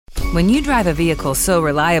When you drive a vehicle so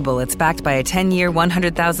reliable it's backed by a 10-year,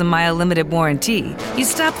 100,000-mile limited warranty, you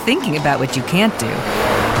stop thinking about what you can't do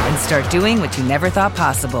and start doing what you never thought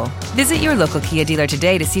possible. Visit your local Kia dealer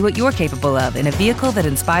today to see what you're capable of in a vehicle that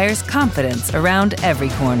inspires confidence around every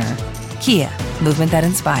corner. Kia, movement that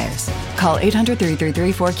inspires. Call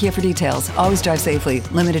 800-333-4KIA for details. Always drive safely.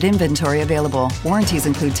 Limited inventory available. Warranties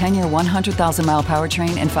include 10-year 100,000-mile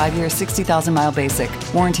powertrain and 5-year 60,000-mile basic.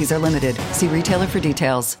 Warranties are limited. See retailer for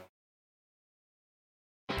details.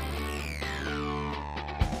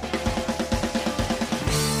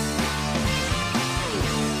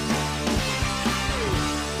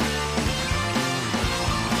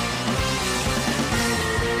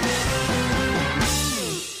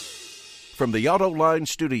 From the AutoLine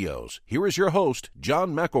Studios, here is your host,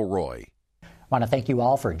 John McElroy. I want to thank you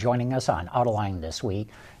all for joining us on AutoLine this week.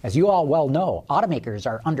 As you all well know, automakers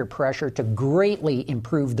are under pressure to greatly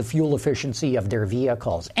improve the fuel efficiency of their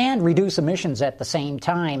vehicles and reduce emissions at the same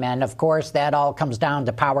time. And, of course, that all comes down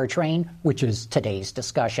to powertrain, which is today's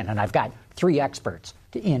discussion. And I've got three experts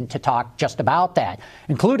in to talk just about that,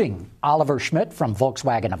 including Oliver Schmidt from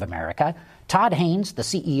Volkswagen of America, Todd Haynes, the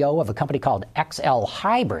CEO of a company called XL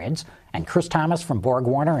Hybrids, and Chris Thomas from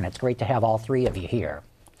BorgWarner, and it's great to have all three of you here.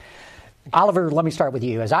 Oliver, let me start with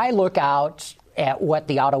you. As I look out at what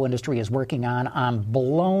the auto industry is working on, I'm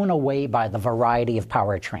blown away by the variety of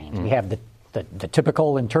powertrains. We have the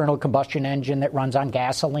typical internal combustion engine that runs on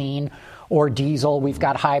gasoline or diesel. We've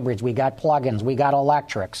got hybrids, we've got plug-ins, we've got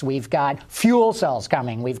electrics, we've got fuel cells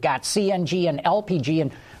coming, we've got CNG and LPG.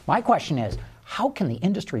 And my question is, how can the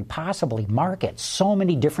industry possibly market so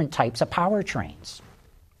many different types of powertrains?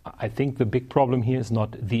 I think the big problem here is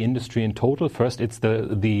not the industry in total. First, it's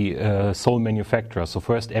the sole manufacturer. So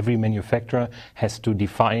first, every manufacturer has to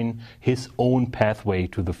define his own pathway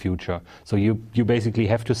to the future. So you basically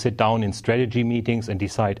have to sit down in strategy meetings and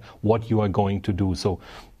decide what you are going to do. So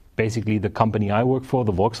basically, the company I work for,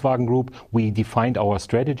 the Volkswagen Group, we defined our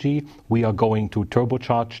strategy. We are going to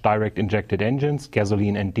turbocharge direct injected engines,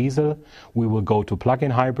 gasoline and diesel. We will go to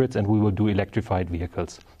plug-in hybrids, and we will do electrified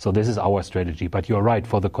vehicles. So this is our strategy. But you're right,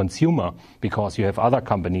 for the consumer, because you have other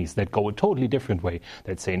companies that go a totally different way,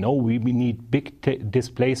 that say, no, we need big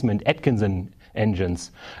displacement Atkinson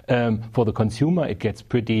engines. For the consumer, it gets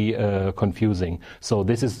pretty confusing. So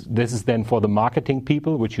this is then for the marketing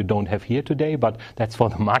people, which you don't have here today, but that's for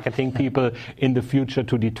the marketing people in the future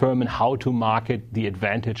to determine how to market the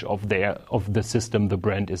advantage of the system the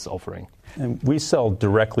brand is offering. And we sell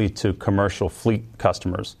directly to commercial fleet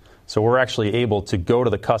customers. So we're actually able to go to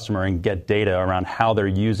the customer and get data around how they're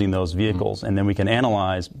using those vehicles, and then we can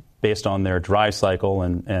analyze based on their drive cycle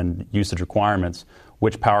and usage requirements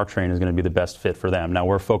which powertrain is going to be the best fit for them. Now,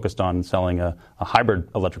 we're focused on selling a hybrid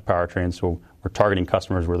electric powertrain, so we're targeting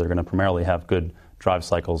customers where they're going to primarily have good drive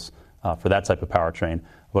cycles for that type of powertrain.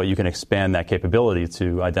 But you can expand that capability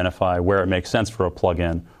to identify where it makes sense for a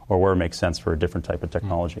plug-in or where it makes sense for a different type of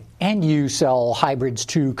technology. And you sell hybrids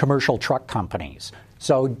to commercial truck companies.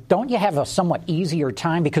 So don't you have a somewhat easier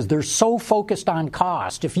time because they're so focused on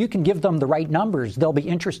cost? If you can give them the right numbers, they'll be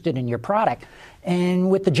interested in your product. And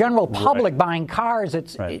with the general public buying cars,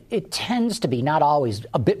 it tends to be not always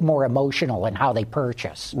a bit more emotional in how they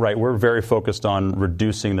purchase. Right. We're very focused on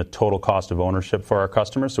reducing the total cost of ownership for our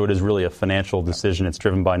customers. So it is really a financial decision. It's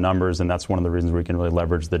driven by numbers, and that's one of the reasons we can really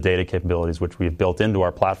leverage the data capabilities which we've built into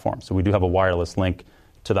our platform. So we do have a wireless link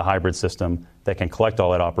to the hybrid system that can collect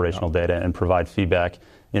all that operational data and provide feedback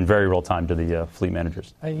in very real time to the fleet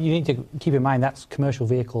managers. You need to keep in mind that's commercial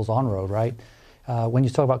vehicles on-road, right? When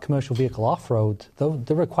you talk about commercial vehicle off-road,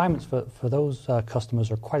 the requirements for those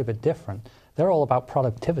customers are quite a bit different. They're all about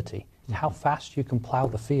productivity, how fast you can plow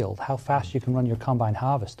the field, how fast you can run your combine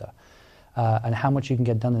harvester, and how much you can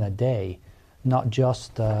get done in a day, not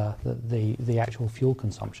just the actual fuel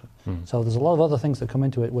consumption. So there's a lot of other things that come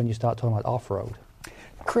into it when you start talking about off-road.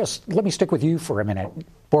 Chris, let me stick with you for a minute.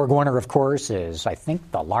 BorgWarner, of course, is, I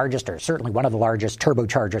think, the largest or certainly one of the largest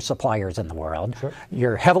turbocharger suppliers in the world. Sure.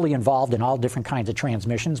 You're heavily involved in all different kinds of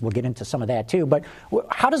transmissions. We'll get into some of that, too. But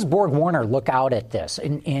how does BorgWarner look out at this?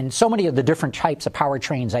 In so many of the different types of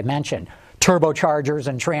powertrains I mentioned, turbochargers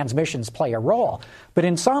and transmissions play a role. But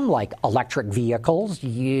in some, like electric vehicles,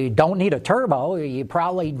 you don't need a turbo. You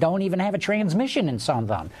probably don't even have a transmission in some of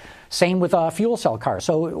them. Same with fuel cell cars.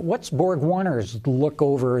 So what's BorgWarner's look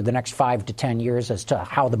over the next 5 to 10 years as to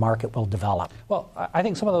how the market will develop? Well, I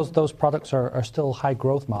think some of those products are still high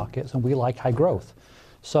growth markets, and we like high growth.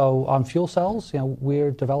 So on fuel cells,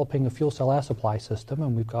 we're developing a fuel cell air supply system,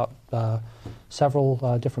 and we've got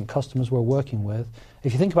several different customers we're working with.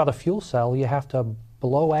 If you think about a fuel cell, you have to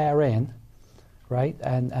blow air in, right?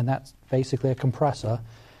 And that's basically a compressor.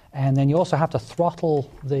 And then you also have to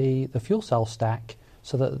throttle the fuel cell stack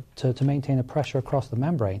so that to maintain a pressure across the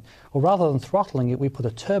membrane. Well, rather than throttling it, we put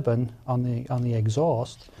a turbine on the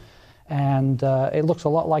exhaust, and it looks a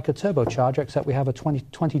lot like a turbocharger, except we have a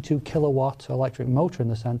 22 kilowatt electric motor in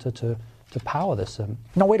the center to power this.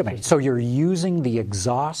 No, wait a minute. So you're using the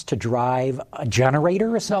exhaust to drive a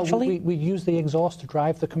generator, essentially? No, we use the exhaust to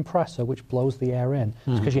drive the compressor, which blows the air in.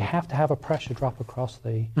 Because you have to have a pressure drop across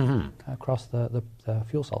the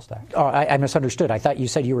fuel cell stack. Oh, I misunderstood. I thought you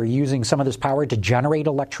said you were using some of this power to generate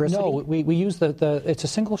electricity. No, we use it's a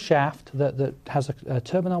single shaft that has a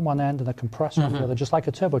turbine on one end and a compressor on the other, just like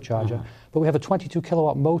a turbocharger. But we have a 22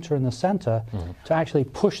 kilowatt motor in the center to actually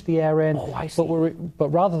push the air in. Oh, I see. But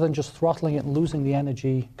rather than just throttling it and losing the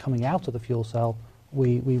energy coming out of the fuel cell,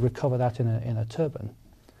 we recover that in a turbine.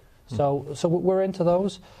 So we're into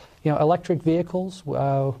those. Electric vehicles.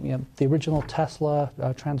 The original Tesla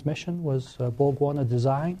transmission was Borg Warner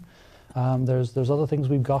design. There's other things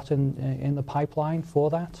we've got in the pipeline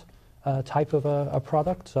for that type of a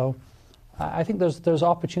product. So I think there's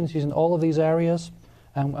opportunities in all of these areas,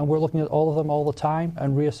 and we're looking at all of them all the time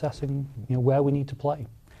and reassessing where we need to play.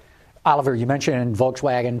 Oliver, you mentioned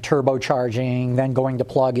Volkswagen turbocharging, then going to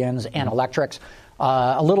plug-ins and electrics.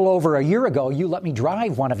 A little over a year ago, you let me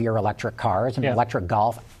drive one of your electric cars, an electric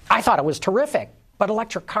Golf. I thought it was terrific, but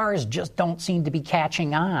electric cars just don't seem to be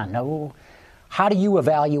catching on. How do you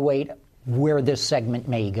evaluate where this segment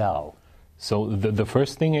may go? So the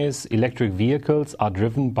first thing is electric vehicles are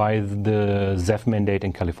driven by the ZEV mandate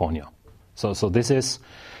in California. So this is...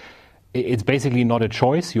 It's basically not a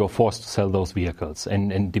choice. You're forced to sell those vehicles.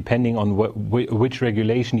 And depending on which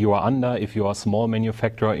regulation you are under, if you are a small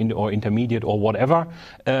manufacturer or intermediate or whatever,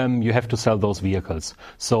 you have to sell those vehicles.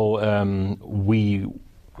 So I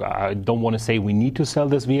don't want to say we need to sell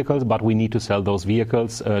these vehicles, but we need to sell those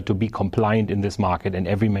vehicles to be compliant in this market. And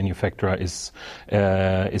every manufacturer is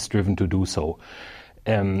driven to do so.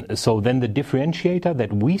 So then the differentiator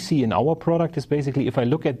that we see in our product is basically, if I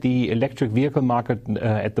look at the electric vehicle market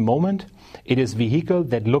at the moment, it is vehicles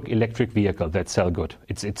that look electric vehicle that sell good.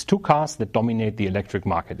 It's two cars that dominate the electric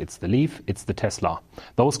market. It's the Leaf, it's the Tesla.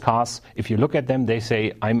 Those cars, if you look at them, they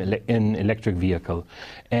say, I'm an electric vehicle.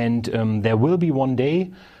 And there will be one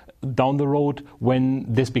day down the road when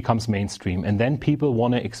this becomes mainstream, and then people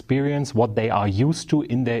want to experience what they are used to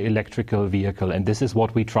in their electrical vehicle. And this is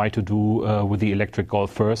what we try to do with the electric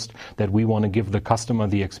Golf first, that we want to give the customer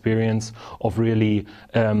the experience of really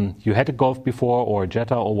you had a Golf before or a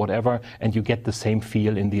Jetta or whatever, and you get the same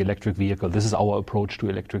feel in the electric vehicle. This is our approach to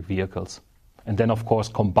electric vehicles. And then, of course,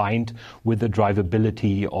 combined with the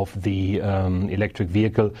drivability of the electric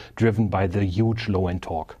vehicle driven by the huge low-end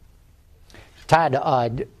torque.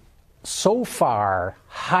 Todd, so far,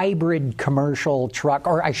 hybrid commercial truck,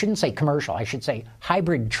 or I shouldn't say commercial, I should say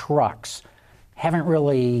hybrid trucks, haven't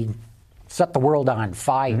really set the world on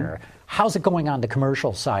fire. How's it going on the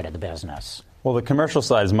commercial side of the business? Well, the commercial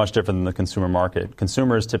side is much different than the consumer market.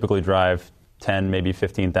 Consumers typically drive 10, maybe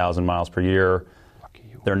 15,000 miles per year.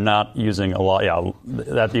 They're not using a lot. Yeah,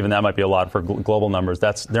 that might be a lot for global numbers.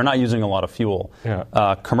 They're not using a lot of fuel.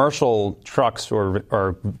 Yeah. Commercial trucks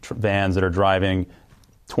or vans that are driving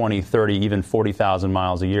 20, 30, even 40,000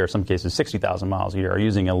 miles a year, some cases 60,000 miles a year, are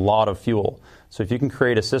using a lot of fuel. So if you can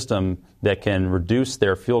create a system that can reduce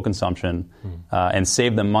their fuel consumption and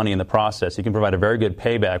save them money in the process, you can provide a very good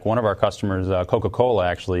payback. One of our customers, Coca-Cola,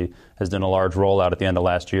 actually has done a large rollout at the end of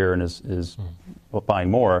last year and is buying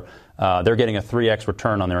more. They're getting a 3x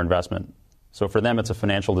return on their investment. So for them, it's a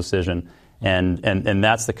financial decision, and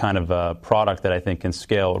that's the kind of product that I think can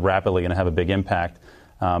scale rapidly and have a big impact.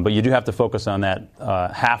 But you do have to focus on that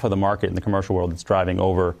half of the market in the commercial world that's driving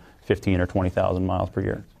over 15 or 20,000 miles per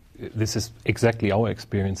year. This is exactly our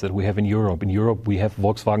experience that we have in Europe. In Europe, we have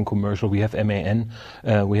Volkswagen Commercial, we have MAN,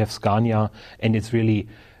 we have Scania, and it's really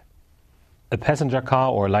a passenger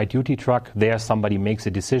car or a light-duty truck. There somebody makes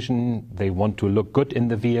a decision. They want to look good in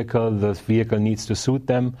the vehicle. The vehicle needs to suit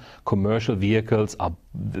them. Commercial vehicles are,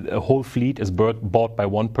 a whole fleet is bought by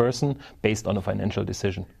one person based on a financial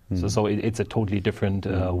decision. So it's a totally different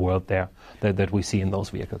world there that we see in those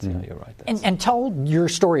vehicles. Yeah, you're right. And tell your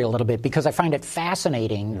story a little bit, because I find it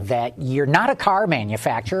fascinating that you're not a car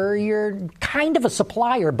manufacturer. You're kind of a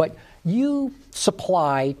supplier, but you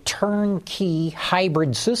supply turnkey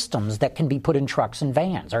hybrid systems that can be put in trucks and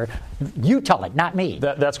vans. Or you tell it, not me.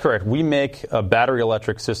 That's correct. We make a battery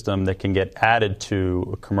electric system that can get added to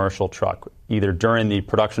a commercial truck, either during the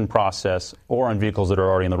production process or on vehicles that are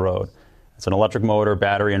already on the road. It's an electric motor,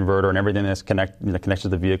 battery, inverter, and everything that's connects to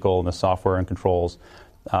the vehicle and the software and controls.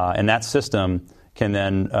 And that system can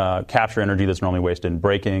then capture energy that's normally wasted in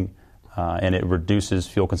braking, and it reduces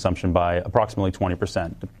fuel consumption by approximately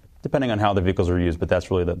 20%, depending on how the vehicles are used, but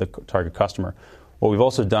that's really the target customer. What we've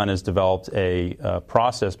also done is developed a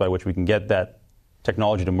process by which we can get that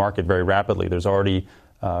technology to market very rapidly. There's already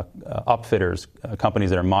upfitters,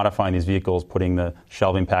 companies that are modifying these vehicles, putting the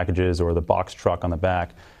shelving packages or the box truck on the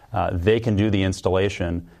back. They can do the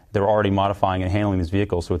installation. They're already modifying and handling these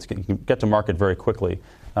vehicles, so you can get to market very quickly.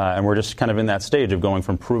 And we're just kind of in that stage of going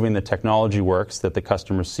from proving the technology works, that the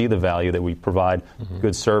customers see the value, that we provide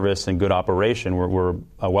good service and good operation. We're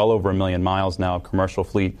well over 1 million miles now of commercial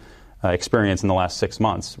fleet experience in the last 6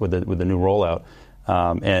 months with the new rollout.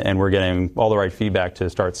 And we're getting all the right feedback to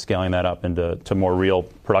start scaling that up into more real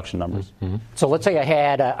production numbers. So let's say I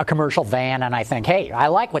had a commercial van and I think, hey, I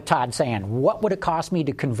like what Todd's saying. What would it cost me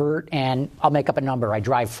to convert? And I'll make up a number. I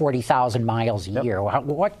drive 40,000 miles a year.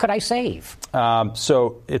 What could I save?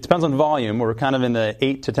 So it depends on volume. We're kind of in the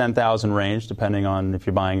 8,000 to 10,000 range, depending on if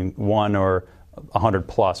you're buying 1 or 100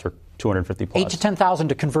 plus or 250 plus. 8,000 to 10,000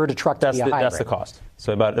 to convert a truck to be a hybrid. That's the cost.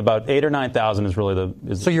 So about 8,000 or 9,000 is really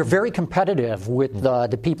So you're very competitive with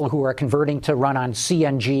the people who are converting to run on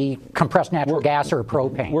CNG, compressed natural gas, or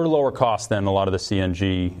propane. We're lower cost than a lot of the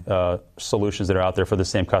CNG solutions that are out there for the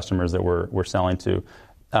same customers that we're selling to.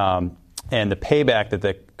 And the payback that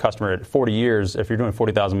the customer at 40 years, if you're doing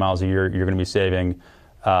 40,000 miles a year, you're going to be saving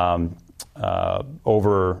over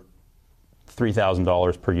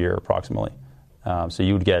 $3,000 per year approximately. So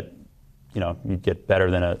you'd get better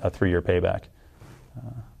than a 3-year payback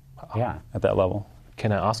at that level.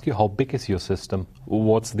 Can I ask you, how big is your system?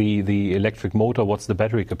 What's the electric motor? What's the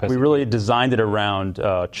battery capacity? We really designed it around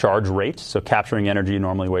charge rate, so capturing energy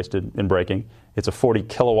normally wasted in braking. It's a 40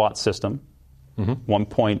 kilowatt system,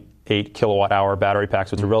 1.8 kilowatt hour battery pack,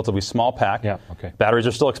 so it's a relatively small pack. Yeah, okay. Batteries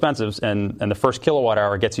are still expensive, and the first kilowatt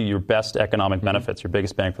hour gets you your best economic benefits, your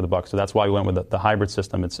biggest bang for the buck. So that's why we went with the hybrid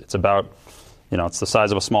system. It's about... it's the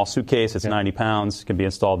size of a small suitcase. It's 90 pounds. Can be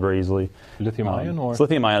installed very easily. Lithium-ion, or? It's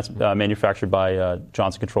lithium-ion. It's manufactured by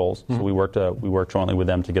Johnson Controls. So we worked jointly with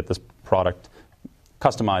them to get this product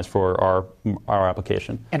customized for our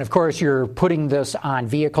application. And of course, you're putting this on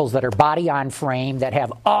vehicles that are body on frame, that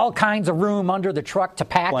have all kinds of room under the truck to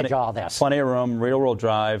package all this. Plenty of room. Rear-wheel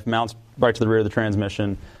drive, mounts right to the rear of the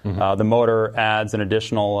transmission. The motor adds an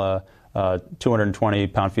additional 220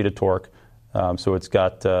 pound-feet of torque. So it's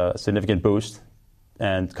got a significant boost,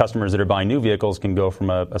 and customers that are buying new vehicles can go from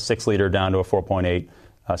a 6-liter down to a 4.8,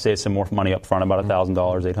 save some more money up front, about $1,000,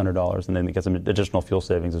 $800, and then it gets some additional fuel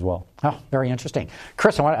savings as well. Oh, very interesting.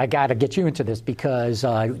 Chris, I got to get you into this because,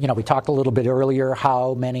 we talked a little bit earlier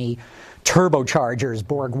how many turbochargers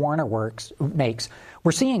BorgWarner makes.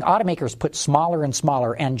 We're seeing automakers put smaller and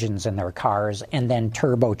smaller engines in their cars and then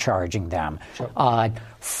turbocharging them. Sure.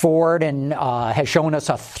 Ford has shown us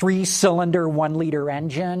a 3-cylinder 1-liter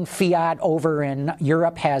engine. Fiat over in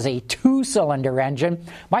Europe has a 2-cylinder engine.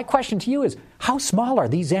 My question to you is, how small are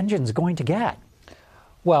these engines going to get?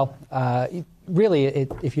 Well, really,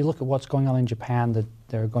 if you look at what's going on in Japan,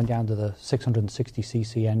 they're going down to the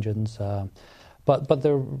 660cc engines. But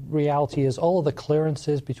the reality is all of the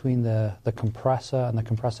clearances between the compressor and the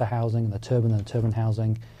compressor housing and the turbine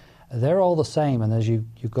housing, they're all the same. And as you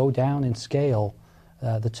go down in scale,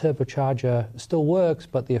 the turbocharger still works,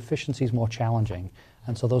 but the efficiency is more challenging.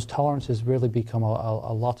 And so those tolerances really become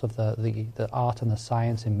a lot of the art and the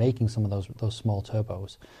science in making some of those small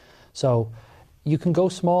turbos. So you can go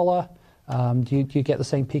smaller. Do you get the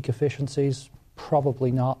same peak efficiencies?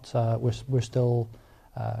 Probably not. We're still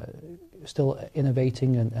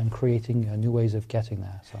innovating and creating new ways of getting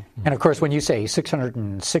there. So. And of course, when you say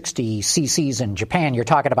 660 cc's in Japan, you're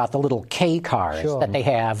talking about the little K cars that they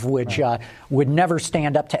have, which would never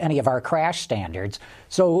stand up to any of our crash standards.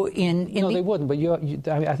 So they wouldn't. But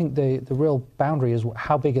I think the real boundary is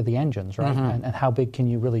how big are the engines, right? And how big can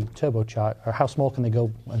you really turbocharge, or how small can they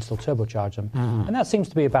go and still turbocharge them? And that seems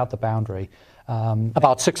to be about the boundary.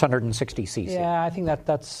 About 660 cc. Yeah, I think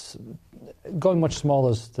that's going much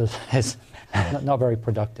smaller is not very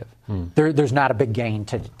productive. There's not a big gain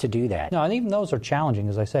to do that. No, and even those are challenging,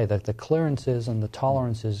 as I say, that the clearances and the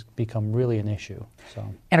tolerances become really an issue. So.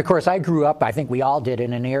 And of course, I grew up, I think we all did,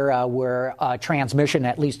 in an era where a transmission,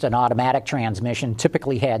 at least an automatic transmission,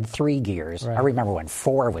 typically had 3 gears. Right. I remember when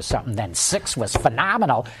 4 was something, then 6 was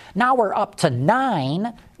phenomenal. Now we're up to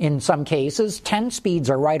 9 in some cases. 10 speeds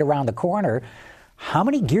are right around the corner. How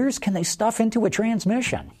many gears can they stuff into a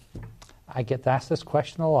transmission? I get asked this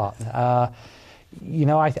question a lot. I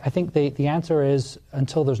think the answer is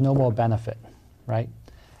until there's no more benefit, right?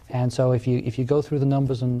 And so if you go through the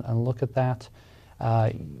numbers and look at that,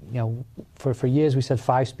 for years we said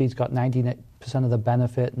 5 speeds got 90% of the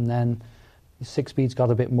benefit, and then Six-speed's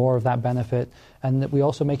got a bit more of that benefit, and we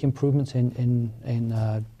also make improvements in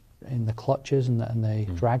the clutches and the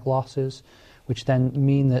drag losses, which then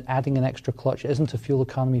mean that adding an extra clutch isn't a fuel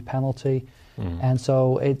economy penalty. And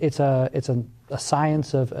so it's a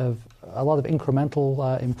science of a lot of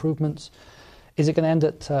incremental improvements. Is it going to end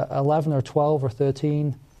at 11 or 12 or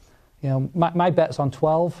 13? You know, my bet's on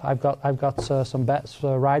 12. I've got some bets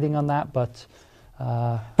riding on that, but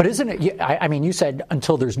isn't it? I mean, you said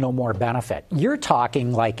until there's no more benefit. You're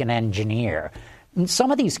talking like an engineer. In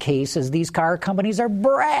some of these cases, these car companies are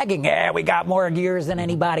bragging, we got more gears than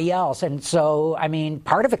anybody else. And so, I mean,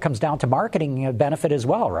 part of it comes down to marketing benefit as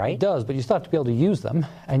well, right? It does, but you still have to be able to use them,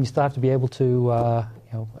 and you still have to be able to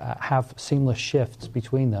have seamless shifts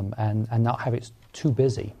between them and not have it too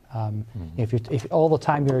busy. If all the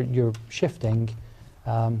time you're shifting,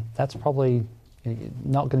 that's probably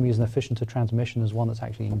not going to be as efficient a transmission as one that's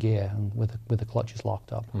actually in gear and with the clutches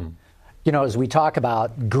locked up. You know, as we talk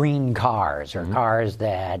about green cars or cars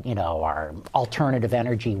that, are alternative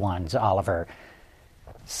energy ones, Oliver,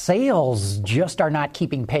 sales just are not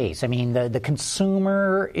keeping pace. I mean, the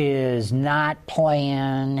consumer is not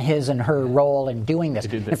playing his and her role in doing this.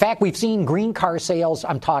 In fact, we've seen green car sales,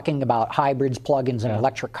 I'm talking about hybrids, plug-ins, and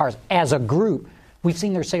electric cars, as a group. We've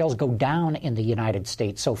seen their sales go down in the United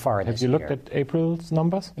States so far this year. Have you looked at April's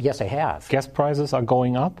numbers? Yes, I have. Gas prices are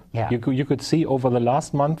going up. Yeah. You could see over the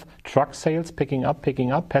last month truck sales picking up,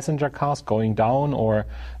 passenger cars going down or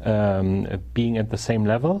being at the same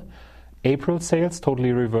level. April sales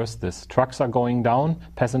totally reversed this. Trucks are going down,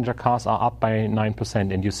 passenger cars are up by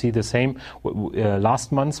 9%. And you see the same.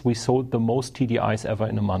 Last month we sold the most TDIs ever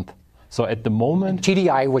in a month. So at the moment...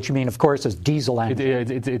 TDI, which you mean, of course, is diesel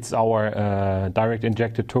engine. It's our direct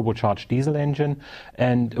injected turbocharged diesel engine.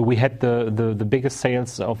 And we had the biggest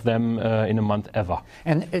sales of them in a month ever.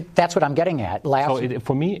 And that's what I'm getting at.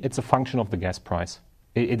 For me, it's a function of the gas price.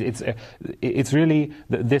 It's really,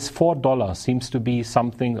 this $4 seems to be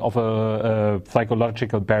something of a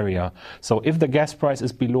psychological barrier. So if the gas price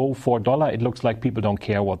is below $4, it looks like people don't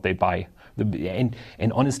care what they buy. And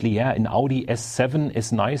honestly, an Audi S7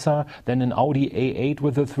 is nicer than an Audi A8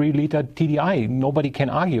 with a 3-liter TDI. Nobody can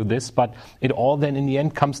argue this, but it all then in the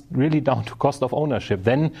end comes really down to cost of ownership.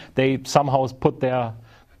 Then they somehow put their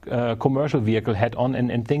commercial vehicle hat on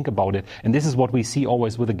and think about it. And this is what we see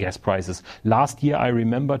always with the gas prices. Last year, I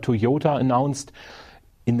remember Toyota announced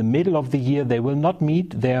in the middle of the year they will not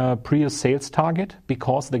meet their Prius sales target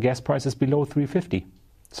because the gas price is below $350.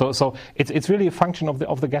 So it's really a function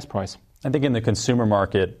of the gas price. I think in the consumer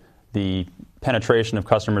market, the penetration of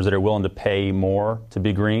customers that are willing to pay more to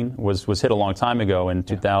be green was hit a long time ago in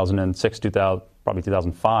 2006, probably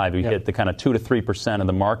 2005. We hit the kind of 2 to 3% of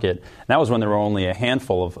the market. And that was when there were only a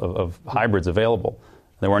handful of hybrids available.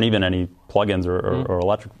 There weren't even any plug-ins or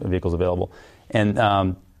electric vehicles available.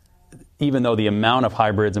 And even though the amount of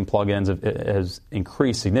hybrids and plug-ins has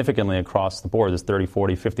increased significantly across the board, there's 30,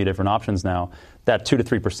 40, 50 different options now, that 2 to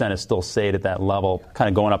 3% is still stayed at that level, kind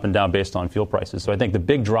of going up and down based on fuel prices. So I think the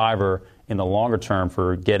big driver in the longer term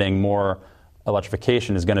for getting more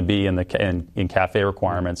electrification is going to be in CAFE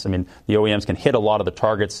requirements. I mean, the OEMs can hit a lot of the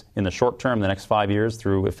targets in the short term, the next 5 years,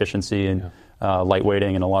 through efficiency and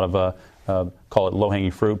lightweighting and a lot of, call it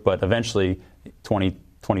low-hanging fruit, but eventually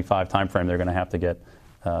 2025 timeframe, they're going to have to get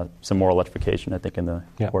some more electrification, I think, in the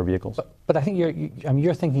core vehicles. But I think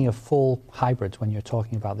you're thinking of full hybrids when you're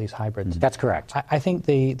talking about these hybrids. That's correct. I think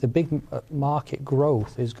the big market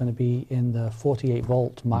growth is going to be in the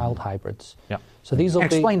 48-volt mild hybrids. Yeah. So these will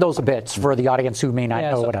explain those a bit for the audience who may not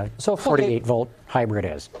know what a 48-volt hybrid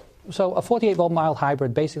is. So a 48-volt mild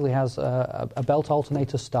hybrid basically has a belt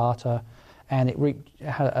alternator starter, and it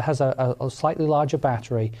has a slightly larger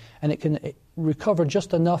battery, and it can recover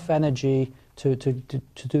just enough energy to do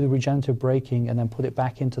the regenerative braking and then put it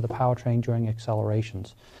back into the powertrain during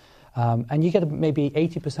accelerations. And you get maybe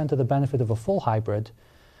 80% of the benefit of a full hybrid,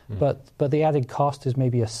 but the added cost is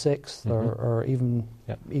maybe a sixth or even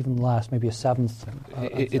less, maybe a seventh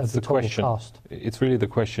of the total cost. It's really the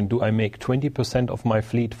question, do I make 20% of my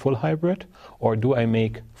fleet full hybrid, or do I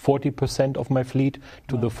make 40% of my fleet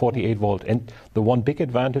to the 48-volt? And the one big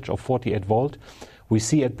advantage of 48-volt, we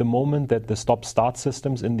see at the moment that the stop-start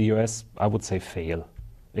systems in the US, I would say, fail.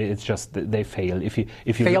 It's just they fail. If you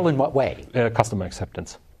fail in what way? Customer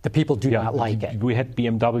acceptance. The people do not like it. We had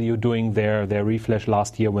BMW doing their reflash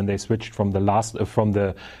last year when they switched from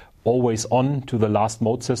the always on to the last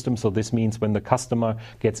mode system. So this means when the customer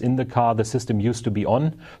gets in the car, the system used to be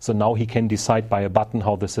on. So now he can decide by a button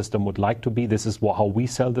how the system would like to be. This is how we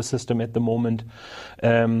sell the system at the moment.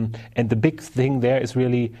 And the big thing there is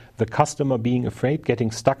really the customer being afraid,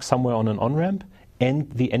 getting stuck somewhere on an on-ramp, and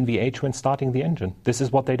the NVH when starting the engine. This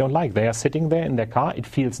is what they don't like. They are sitting there in their car. It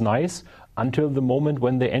feels nice until the moment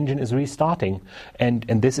when the engine is restarting. And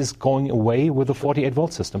this is going away with the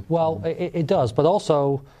 48-volt system. Well, it does. But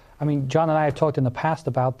also, I mean, John and I have talked in the past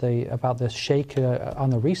about this shake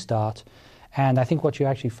on the restart. And I think what you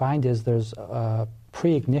actually find is there's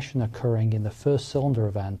pre-ignition occurring in the first cylinder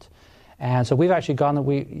event. And so we've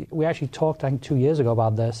actually we actually talked, I think, 2 years ago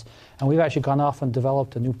about this, and we've actually gone off and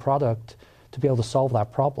developed a new product to be able to solve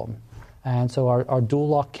that problem. And so our dual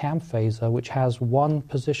lock cam phaser, which has one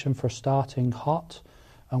position for starting hot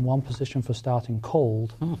and one position for starting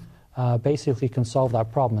cold, basically can solve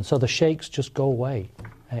that problem. And so the shakes just go away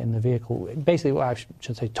in the vehicle. Basically, well, I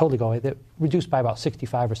should say totally go away. They're reduced by about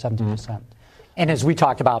 65 or 70%. And as we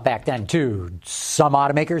talked about back then, too, some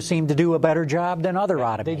automakers seem to do a better job than other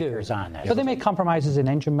automakers on this. So they make compromises in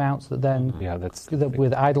engine mounts that then,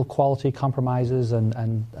 with idle quality compromises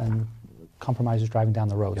and compromises driving down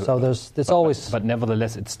the road. So there's always... But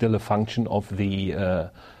nevertheless, it's still a function of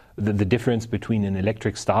the difference between an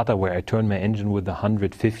electric starter where I turn my engine with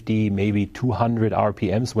 150, maybe 200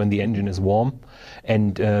 RPMs when the engine is warm,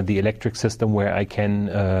 and the electric system where I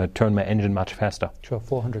can turn my engine much faster. Sure,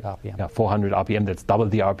 400 RPM. Yeah, 400 RPM, that's double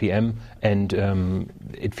the RPM, and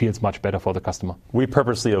it feels much better for the customer. We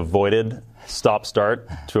purposely avoided stop-start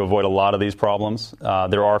to avoid a lot of these problems.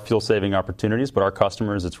 There are fuel-saving opportunities, but our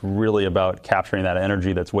customers, it's really about capturing that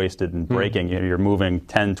energy that's wasted in braking. You're moving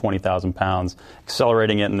 10, 20,000 pounds,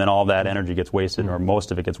 accelerating it, and then all that energy gets wasted, or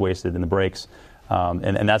most of it gets wasted in the brakes.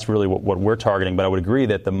 And that's really what we're targeting. But I would agree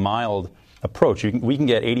that the mild approach, we can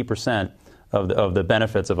get 80% of the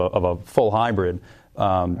benefits of a full hybrid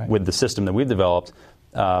with the system that we've developed.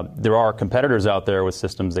 There are competitors out there with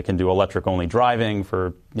systems that can do electric-only driving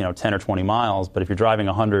for 10 or 20 miles, but if you're driving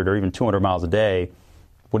 100 or even 200 miles a day,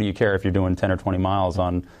 what do you care if you're doing 10 or 20 miles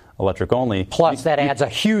on electric-only? Plus, that adds a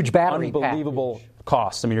huge battery unbelievable package.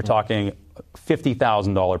 Costs. I mean, you're talking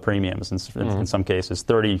 $50,000 premiums in some cases,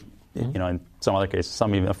 30, in some other cases,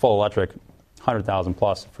 some even a full electric, 100,000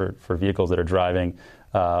 plus for vehicles that are driving,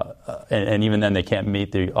 and even then they can't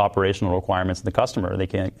meet the operational requirements of the customer. They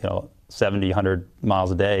can't, 70, 100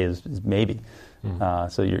 miles a day is maybe.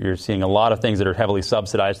 So you're seeing a lot of things that are heavily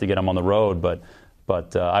subsidized to get them on the road,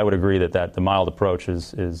 but I would agree that the mild approach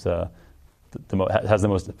has the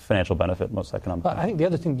most financial benefit, most economic benefit. I think the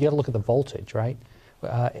other thing, you got to look at the voltage, right?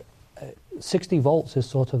 60 volts is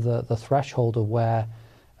sort of the threshold of where,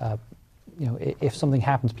 if something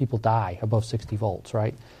happens, people die above 60 volts,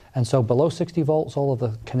 right? And so below 60 volts, all of the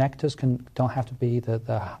connectors don't have to be the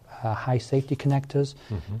high safety connectors,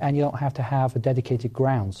 and you don't have to have a dedicated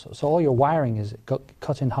ground. So all your wiring is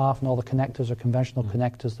cut in half, and all the connectors are conventional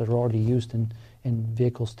connectors that are already used in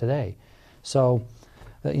vehicles today. So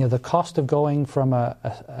the cost of going from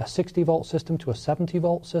a 60 volt system to a 70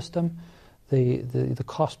 volt system, the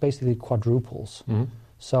cost basically quadruples.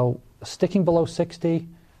 So sticking below 60,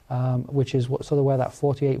 which is sort of where that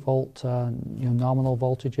 48 volt nominal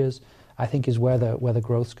voltage is, I think is where the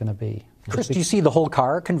growth's going to be. Chris, do you see the whole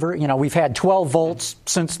car convert? We've had 12 volts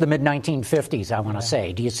since the mid-1950s, I want to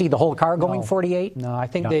say. Do you see the whole car going 48? No, I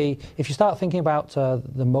think if you start thinking about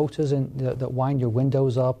the motors that wind your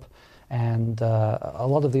windows up, and a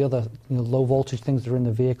lot of the other low voltage things that are in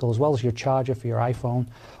the vehicle, as well as your charger for your iPhone,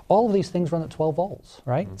 all of these things run at 12 volts,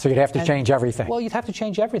 right? So you'd have to change everything. Well, you'd have to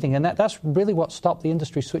change everything, and that's really what stopped the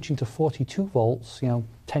industry switching to 42 volts,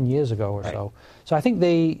 10 years ago or so. So I think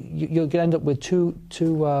you'll end up with two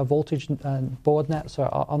voltage board nets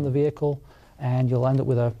on the vehicle, and you'll end up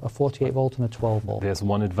with a 48 volt and a 12 volt. There's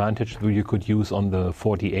one advantage that you could use on the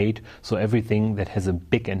 48. So everything that has a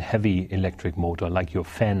big and heavy electric motor, like your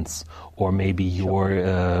fence or maybe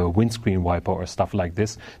your windscreen wiper or stuff like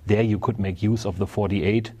this, there you could make use of the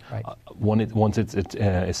 48 once it's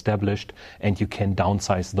established, and you can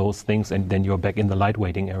downsize those things, and then you're back in the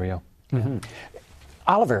lightweighting area.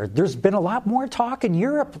 Oliver, there's been a lot more talk in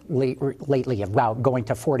Europe lately about going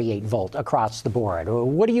to 48 volt across the board.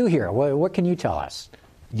 What do you hear? What can you tell us?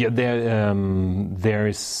 Yeah,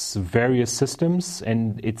 there's various systems,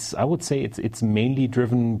 and I would say it's mainly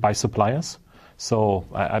driven by suppliers. So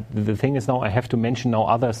the thing is now I have to mention now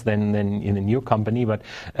others than in your company, but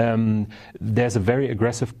there's a very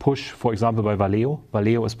aggressive push, for example, by Valeo.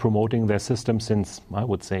 Valeo is promoting their system since, I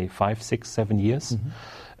would say, 5, 6, 7 years.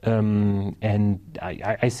 And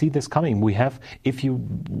I see this coming.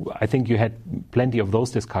 I think you had plenty of those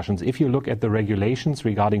discussions. If you look at the regulations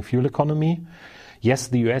regarding fuel economy, yes,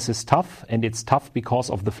 the US is tough, and it's tough because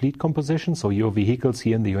of the fleet composition. So your vehicles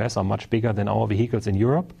here in the US are much bigger than our vehicles in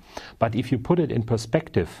Europe. But if you put it in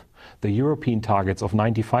perspective, The European targets of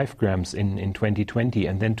 95 grams in 2020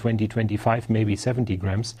 and then 2025 maybe 70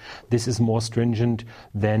 grams, this is more stringent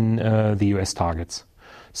than the US targets.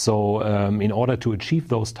 So in order to achieve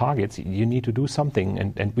those targets, you need to do something.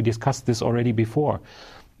 And we discussed this already before.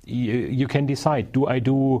 You can decide, do I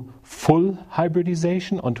do full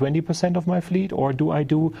hybridization on 20% of my fleet, or do I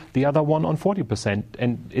do the other one on 40%?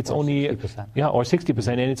 And it's or only 60%. Or 60%,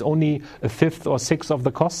 and it's only a fifth or sixth of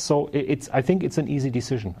the cost. So I think it's an easy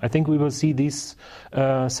decision. I think we will see these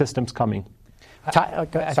systems coming.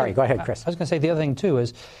 Sorry, go ahead, Chris. I was going to say the other thing too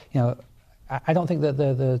is, I don't think that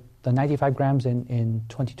the 95 grams in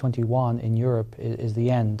 2021 in Europe is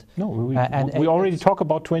the end. No, we already talk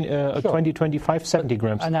about 2025 70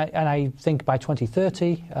 grams. And I think by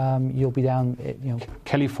 2030 you'll be down.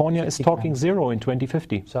 California is talking zero in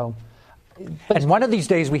 2050. So. And one of these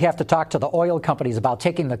days we have to talk to the oil companies about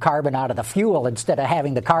taking the carbon out of the fuel instead of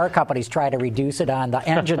having the car companies try to reduce it on the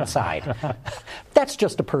engine side. That's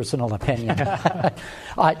just a personal opinion.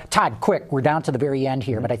 Todd, quick, we're down to the very end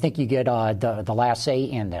here, but I think you get the last say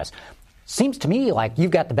in this. Seems to me like you've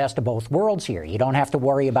got the best of both worlds here. You don't have to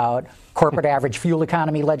worry about corporate average fuel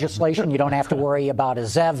economy legislation. You don't have to worry about a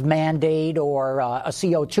ZEV mandate or a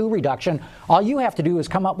CO2 reduction. All you have to do is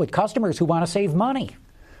come up with customers who want to save money.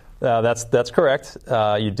 That's correct.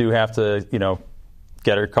 You do have to,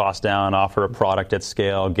 get your costs down, offer a product at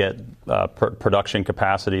scale, get production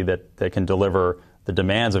capacity that can deliver the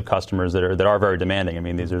demands of customers that are very demanding. I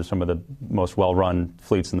mean, these are some of the most well-run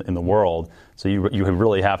fleets in the world. So you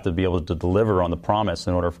really have to be able to deliver on the promise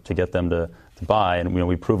in order to get them to buy. And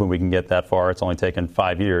we've proven we can get that far. It's only taken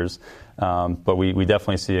 5 years, but we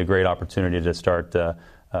definitely see a great opportunity to start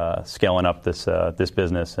scaling up this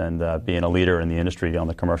business and being a leader in the industry on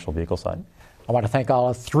the commercial vehicle side. I want to thank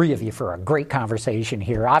all three of you for a great conversation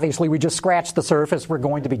here. Obviously, we just scratched the surface. We're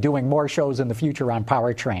going to be doing more shows in the future on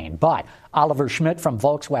powertrain. But Oliver Schmidt from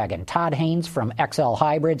Volkswagen, Todd Haynes from XL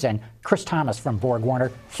Hybrids, and Chris Thomas from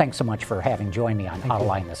BorgWarner, thanks so much for having joined me on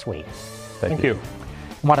Autoline this week. Thank you.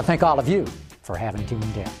 I want to thank all of you for having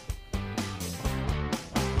tuned in.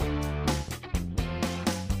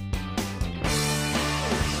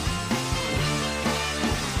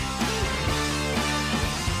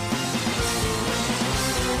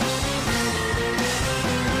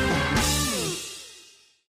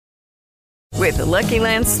 With the Lucky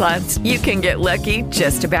Land Slots, you can get lucky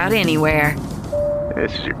just about anywhere.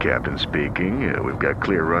 This is your captain speaking. We've got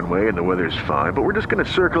clear runway and the weather's fine, but we're just going to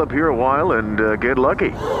circle up here a while and get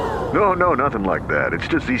lucky. No, nothing like that. It's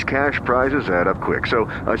just these cash prizes add up quick. So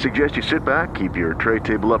I suggest you sit back, keep your tray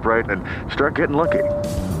table upright, and start getting lucky.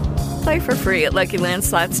 Play for free at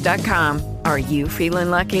LuckyLandSlots.com. Are you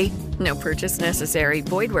feeling lucky? No purchase necessary.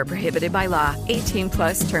 Void where prohibited by law.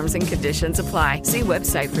 18+ terms and conditions apply. See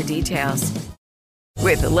website for details.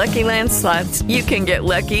 With the Lucky Land Slots, you can get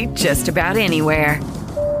lucky just about anywhere.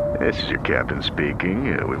 This is your captain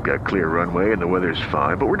speaking. We've got clear runway and the weather's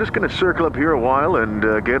fine, but we're just going to circle up here a while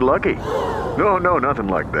and get lucky. No, nothing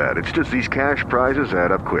like that. It's just these cash prizes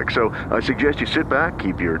add up quick. So I suggest you sit back,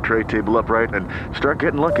 keep your tray table upright, and start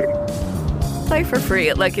getting lucky. Play for free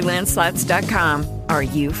at LuckyLandSlots.com. Are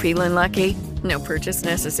you feeling lucky? No purchase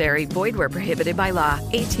necessary. Void where prohibited by law.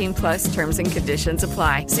 18+ terms and conditions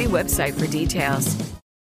apply. See website for details.